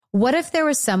What if there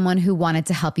was someone who wanted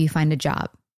to help you find a job?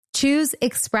 Choose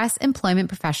Express Employment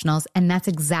Professionals, and that's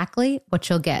exactly what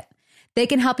you'll get. They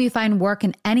can help you find work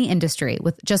in any industry.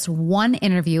 With just one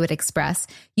interview at Express,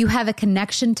 you have a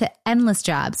connection to endless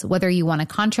jobs, whether you want a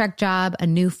contract job, a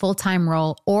new full-time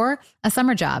role, or a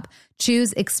summer job.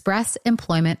 Choose Express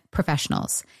Employment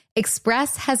Professionals.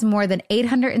 Express has more than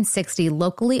 860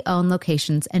 locally owned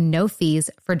locations and no fees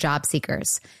for job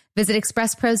seekers. Visit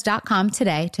expresspros.com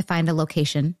today to find a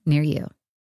location near you.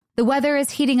 The weather is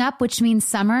heating up, which means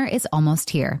summer is almost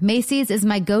here. Macy's is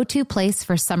my go-to place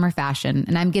for summer fashion,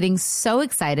 and I'm getting so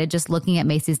excited just looking at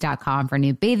Macy's.com for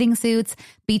new bathing suits,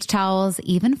 beach towels,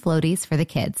 even floaties for the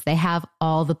kids. They have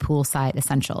all the poolside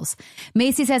essentials.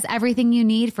 Macy's has everything you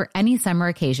need for any summer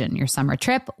occasion, your summer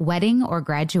trip, wedding, or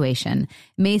graduation.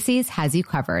 Macy's has you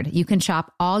covered. You can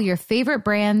shop all your favorite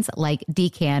brands like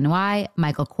DKNY,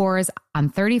 Michael Kors on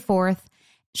 34th.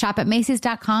 Shop at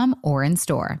Macy's.com or in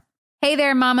store. Hey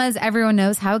there, mamas. Everyone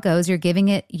knows how it goes. You're giving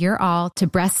it your all to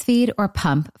breastfeed or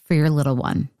pump for your little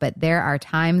one. But there are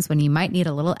times when you might need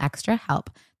a little extra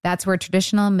help. That's where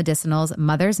Traditional Medicinals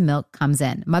Mother's Milk comes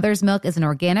in. Mother's Milk is an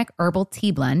organic herbal tea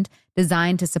blend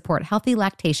designed to support healthy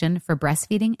lactation for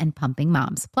breastfeeding and pumping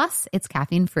moms. Plus, it's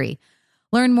caffeine-free.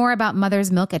 Learn more about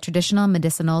Mother's Milk at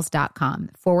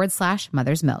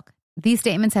traditionalmedicinals.com/Mother's Milk. These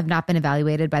statements have not been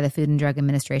evaluated by the Food and Drug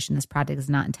Administration. This product is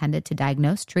not intended to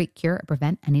diagnose, treat, cure, or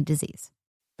prevent any disease.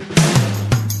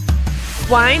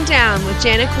 Wind Down with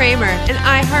Jana Kramer, an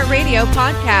iHeartRadio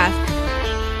podcast.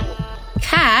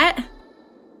 Kat.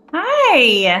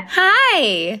 Hi.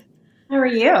 Hi. How are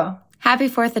you? Happy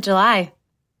 4th of July.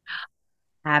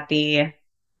 Happy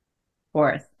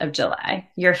 4th of July.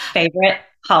 Your favorite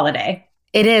holiday.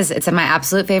 It is. It's my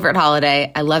absolute favorite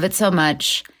holiday. I love it so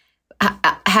much.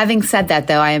 Having said that,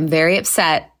 though, I am very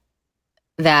upset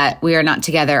that we are not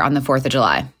together on the 4th of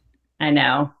July. I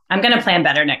know. I'm going to plan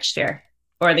better next year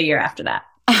or the year after that.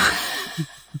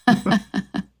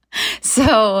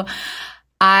 So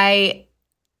I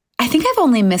think I've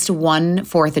only missed one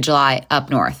 4th of July up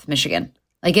north, Michigan.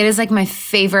 Like, it is like my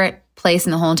favorite place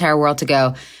in the whole entire world to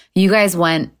go. You guys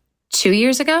went 2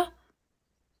 years ago?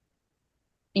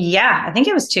 Yeah, I think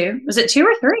it was 2. Was it 2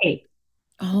 or 3?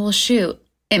 Oh, shoot.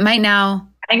 It might now.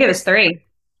 I think it was 3.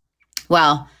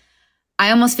 Well,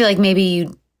 I almost feel like maybe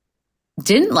you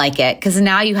didn't like it because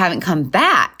now you haven't come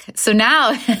back. So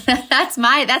now that's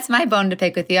my bone to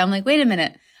pick with you. I'm like, wait a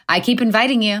minute. I keep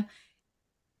inviting you.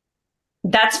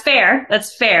 That's fair.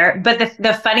 That's fair. But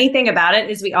the funny thing about it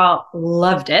is we all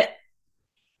loved it.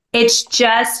 It's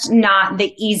just not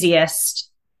the easiest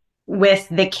with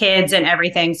the kids and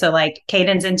everything. So like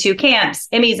Caden's in 2 camps,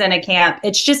 Emmy's in a camp.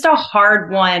 It's just a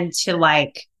hard one to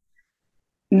like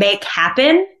make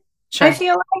happen, sure. I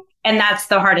feel like. And that's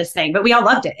the hardest thing. But we all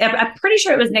loved it. I'm pretty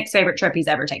sure it was Nick's favorite trip he's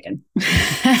ever taken.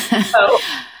 So.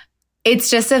 It's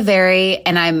just a very,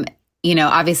 and I'm,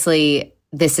 obviously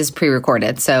this is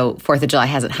pre-recorded. So 4th of July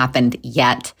hasn't happened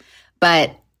yet.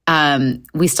 But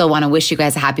we still want to wish you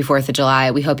guys a happy 4th of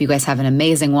July. We hope you guys have an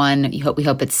amazing one. We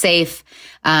hope it's safe.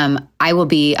 I will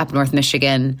be up North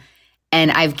Michigan,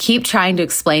 and I keep trying to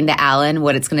explain to Alan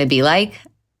what it's going to be like.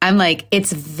 I'm like,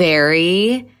 it's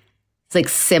like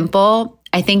simple.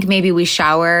 I think maybe we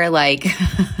shower like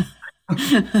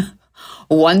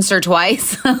once or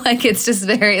twice. Like, it's just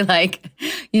very like,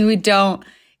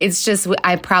 it's just,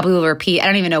 I probably will repeat. I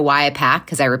don't even know why I pack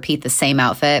because I repeat the same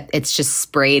outfit. It's just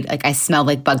sprayed. Like, I smell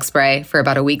like bug spray for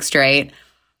about a week straight.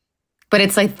 But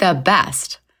it's like the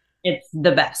best. It's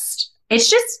the best. It's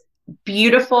just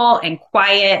beautiful and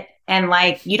quiet. And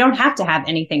like, you don't have to have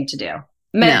anything to do.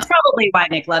 That's probably why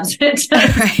Nick loves it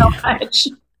so much.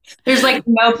 There's like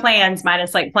no plans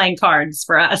minus like playing cards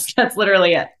for us. That's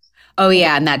literally it. Oh,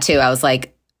 yeah. And that too. I was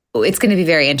like, it's going to be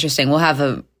very interesting.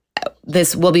 We'll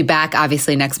be back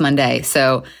obviously next Monday.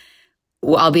 So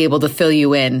I'll be able to fill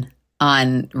you in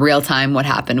on real time what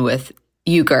happened with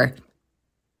Euchre.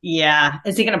 Yeah.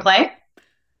 Is he going to play?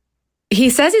 He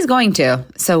says he's going to.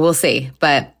 So we'll see.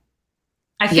 But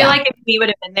I feel like if we would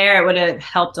have been there, it would have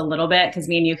helped a little bit because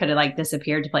me and you could have like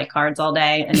disappeared to play cards all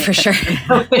day. And for sure.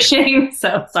 Go fishing.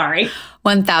 So sorry.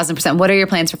 1000%. What are your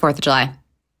plans for 4th of July?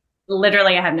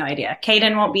 Literally, I have no idea.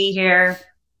 Caden won't be here.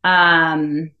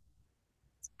 I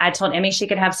told Emmy she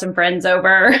could have some friends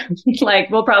over.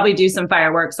 Like, we'll probably do some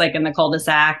fireworks like in the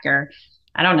cul-de-sac or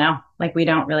I don't know. Like, we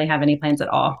don't really have any plans at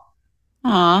all.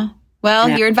 Aw. Well,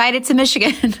 You're invited to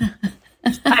Michigan.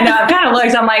 I know. I've kind of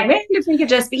looked. I'm like, man, if we could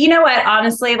just be, you know what?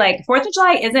 Honestly, like 4th of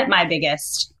July isn't my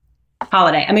biggest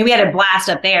holiday. I mean, we had a blast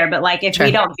up there, but like if we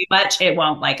don't do much, it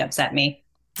won't like upset me.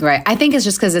 Right. I think it's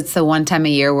just because it's the one time a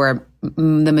year where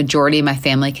the majority of my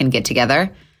family can get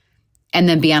together. and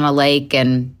then be on a lake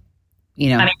and, you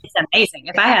know. I mean, it's amazing.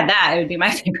 If I had that, it would be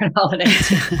my favorite holiday.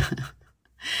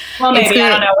 Well, maybe I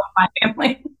don't know with my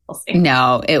family. We'll see.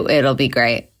 No, it'll be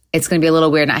great. It's going to be a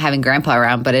little weird not having grandpa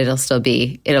around, but it's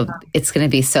going to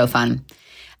be so fun.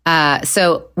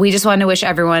 So we just want to wish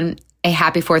everyone a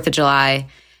happy 4th of July,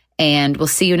 and we'll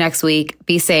see you next week.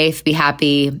 Be safe, be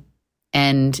happy.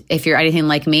 And if you're anything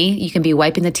like me, you can be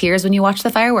wiping the tears when you watch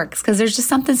the fireworks because there's just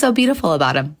something so beautiful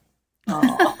about them.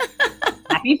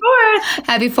 Happy 4th.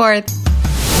 Happy 4th.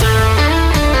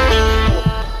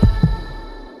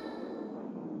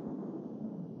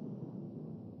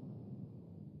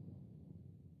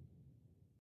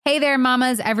 Hey there,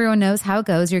 mamas. Everyone knows how it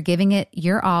goes. You're giving it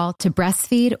your all to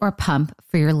breastfeed or pump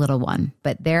for your little one.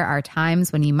 But there are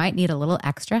times when you might need a little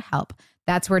extra help.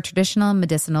 That's where Traditional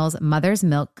Medicinals Mother's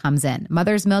Milk comes in.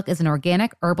 Mother's Milk is an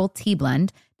organic herbal tea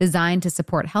blend designed to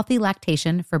support healthy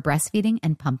lactation for breastfeeding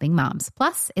and pumping moms.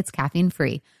 Plus, it's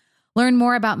caffeine-free. Learn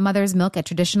more about Mother's Milk at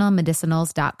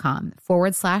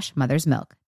traditionalmedicinals.com/Mother's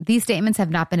Milk. These statements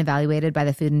have not been evaluated by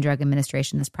the Food and Drug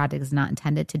Administration. This product is not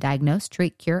intended to diagnose,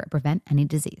 treat, cure, or prevent any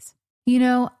disease. You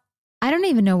know, I don't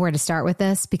even know where to start with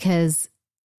this because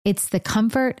it's the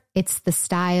comfort, it's the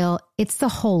style, it's the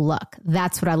whole look.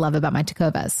 That's what I love about my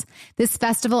Tecovas. This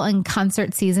festival and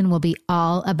concert season will be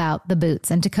all about the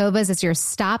boots, and Tecovas is your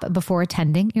stop before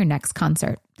attending your next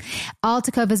concert. All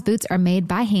Tecovas boots are made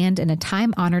by hand in a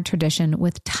time-honored tradition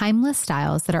with timeless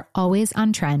styles that are always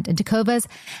on trend. And Tecovas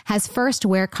has first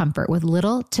wear comfort with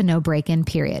little to no break-in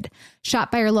period.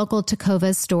 Shop by your local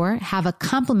Tecovas store, have a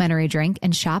complimentary drink,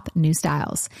 and shop new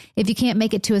styles. If you can't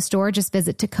make it to a store, just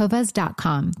visit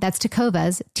tecovas.com. That's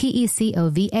Tecovas,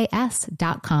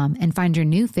 TECOVAS.com, and find your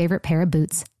new favorite pair of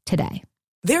boots today.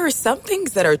 There are some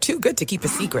things that are too good to keep a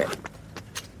secret.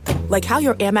 Like how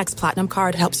your Amex Platinum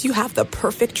card helps you have the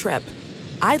perfect trip.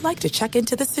 I'd like to check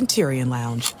into the Centurion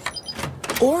Lounge.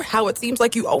 Or how it seems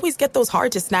like you always get those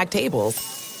hard-to-snag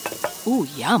tables. Ooh,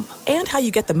 yum. And how you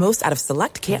get the most out of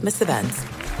select can't-miss events.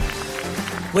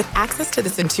 With access to the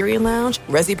Centurion Lounge,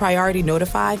 Resi Priority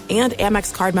Notified, and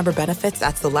Amex card member benefits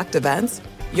at select events,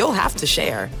 you'll have to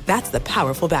share. That's the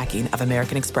powerful backing of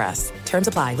American Express. Terms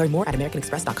apply. Learn more at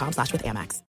americanexpress.com/withAmex.